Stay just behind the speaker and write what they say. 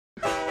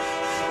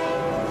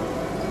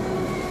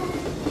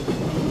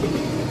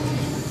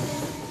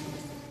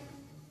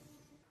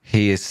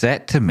He is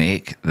set to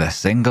make the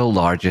single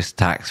largest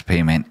tax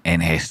payment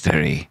in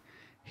history.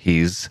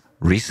 He's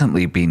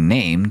recently been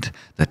named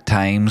the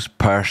Times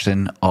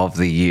Person of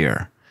the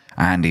Year,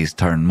 and he's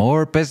turned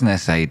more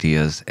business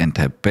ideas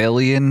into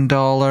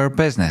billion-dollar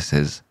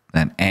businesses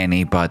than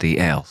anybody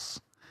else.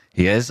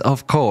 He is,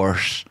 of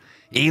course,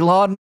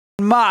 Elon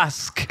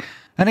Musk,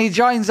 and he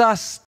joins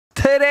us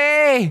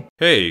today!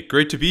 Hey,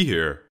 great to be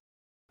here.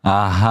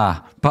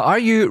 Aha, but are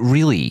you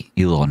really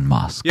Elon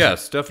Musk?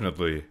 Yes,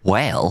 definitely.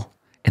 Well,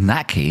 in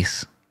that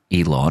case,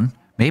 Elon,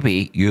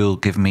 maybe you'll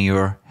give me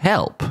your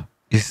help.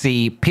 You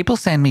see, people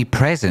send me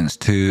presents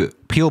to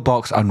P.O.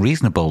 Box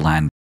Unreasonable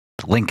Land,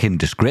 link in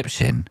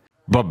description,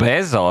 but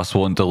Bezos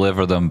won't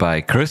deliver them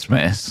by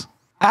Christmas.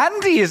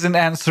 And he isn't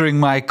answering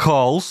my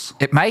calls.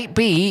 It might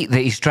be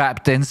that he's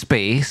trapped in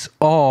space,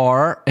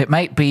 or it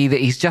might be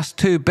that he's just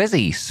too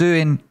busy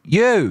suing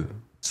you.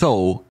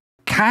 So,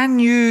 can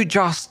you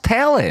just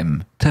tell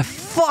him to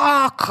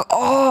fuck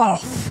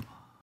off?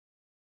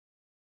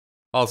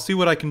 I'll see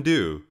what I can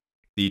do.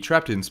 The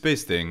trapped in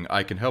space thing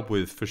I can help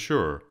with for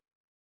sure.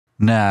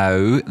 Now,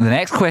 the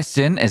next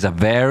question is a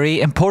very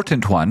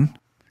important one.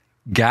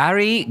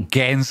 Gary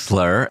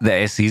Gensler,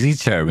 the SEC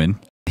chairman,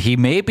 he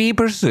may be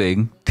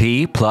pursuing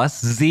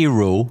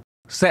T+0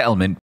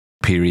 settlement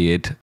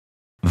period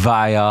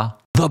via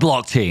the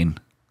blockchain.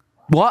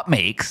 What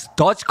makes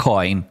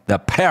Dogecoin the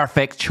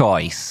perfect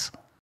choice?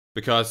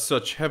 Because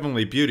such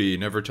heavenly beauty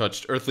never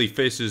touched earthly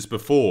faces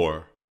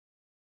before.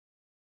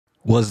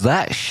 Was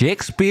that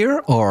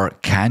Shakespeare or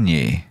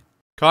Kanye?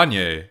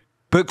 Kanye.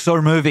 Books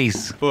or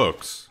movies?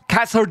 Books.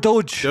 Cats or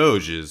Doge?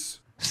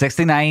 Doges.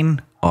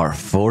 69 or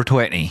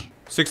 420?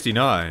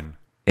 69.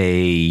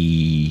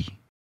 The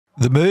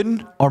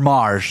moon or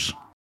Mars?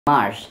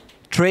 Mars.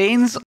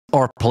 Trains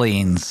or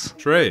planes?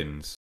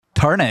 Trains.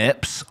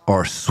 Turnips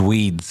or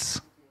Swedes?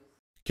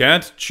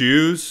 Can't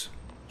choose?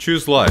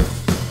 Choose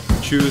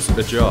life. Choose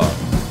a job.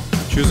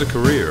 Choose a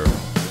career.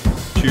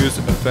 Choose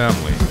a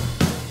family.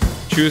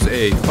 Choose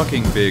a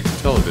fucking big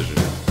television.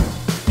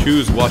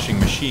 Choose washing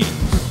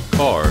machines,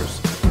 cars,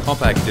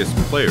 compact disc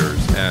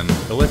players, and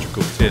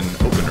electrical tin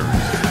openers.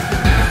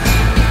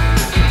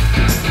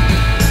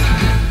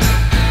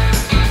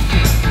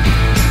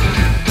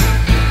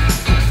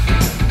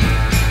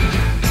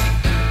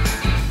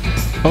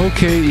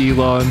 Okay,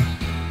 Elon.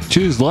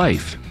 Choose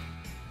life.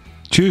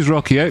 Choose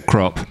Rocky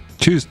Outcrop.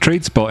 Choose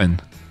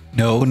Tradespotting.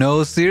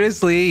 No,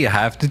 seriously, you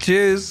have to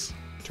choose.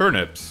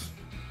 Turnips.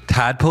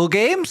 Tadpole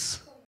games?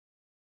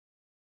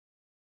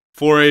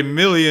 For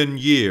 1,000,000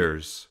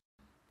 years.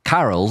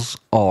 Carols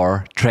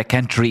or trick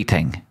and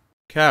treating?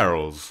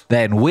 Carols.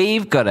 Then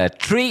we've got a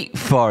treat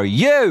for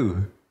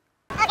you!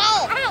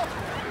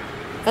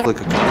 Look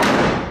at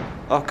that.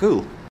 Oh,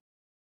 cool.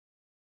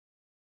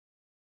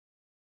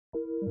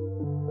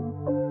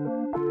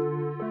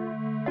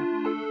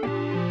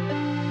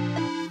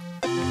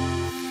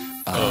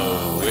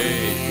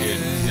 Away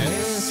in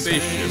his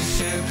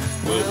spaceship.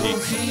 Will he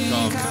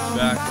come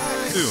back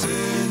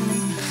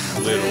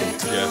soon? Little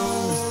Jeff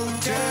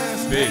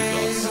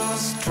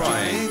Bezos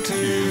trying to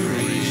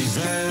reach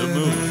the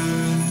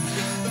moon.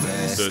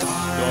 The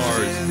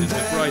stars in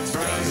the bright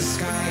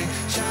sky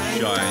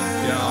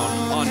shine down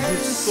on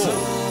his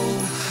soul.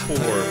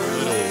 Poor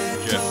little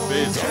Jeff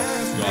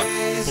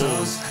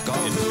Bezos got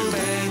pulled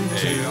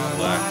into a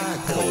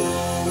black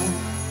hole.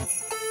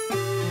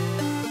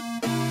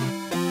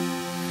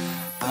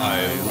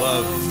 I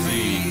love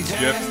the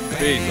Jeff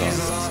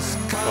Bezos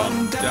come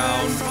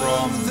down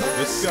from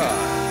the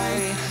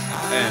sky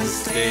and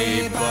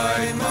stay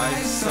by my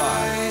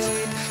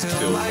side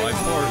till my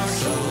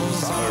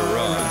parcels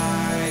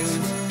arrive.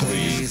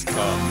 Please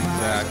come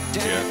back,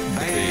 Jeff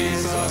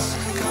Bezos,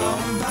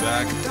 come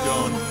back,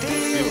 don't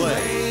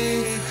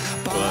delay.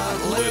 But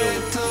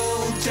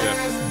little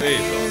Jeff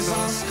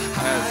Bezos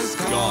has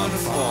gone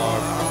far,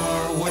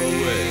 far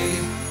away.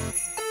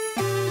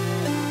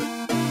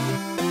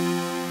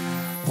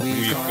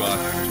 We've got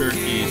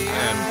turkeys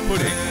and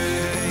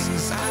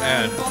puddings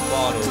and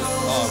bottles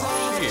of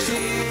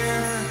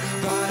cheer,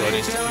 but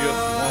it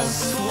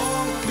just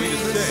won't be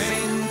the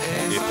same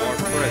if our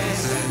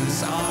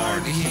presents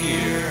aren't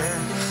here.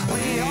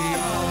 We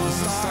all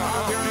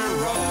start your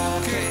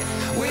rocket.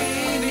 We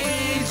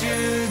need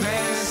you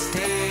this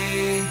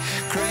day.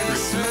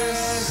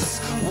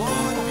 Christmas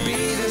won't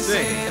be the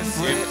same if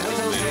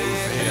little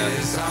Jeff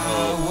is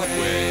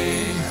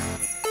away.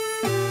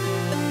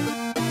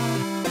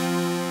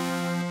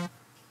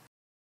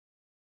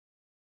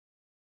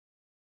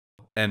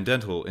 And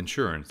dental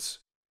insurance.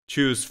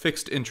 Choose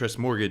fixed interest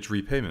mortgage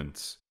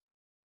repayments.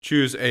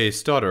 Choose a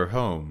starter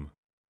home.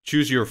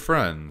 Choose your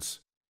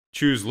friends.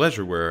 Choose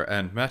leisurewear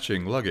and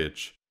matching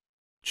luggage.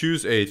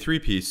 Choose a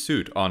 3-piece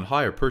suit on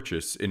hire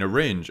purchase in a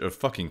range of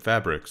fucking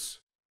fabrics.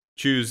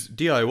 Choose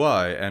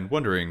DIY and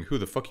wondering who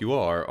the fuck you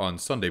are on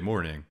Sunday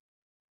morning.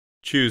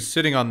 Choose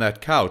sitting on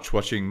that couch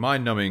watching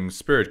mind-numbing,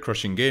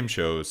 spirit-crushing game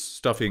shows,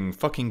 stuffing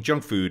fucking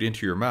junk food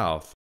into your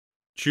mouth.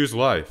 Choose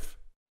life.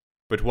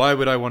 But why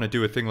would I want to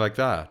do a thing like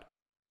that?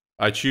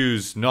 I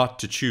choose not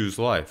to choose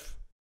life.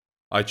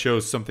 I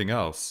chose something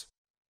else.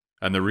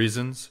 And the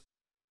reasons?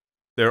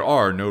 There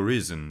are no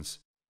reasons.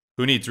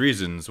 Who needs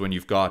reasons when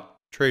you've got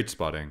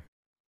Tradespotting?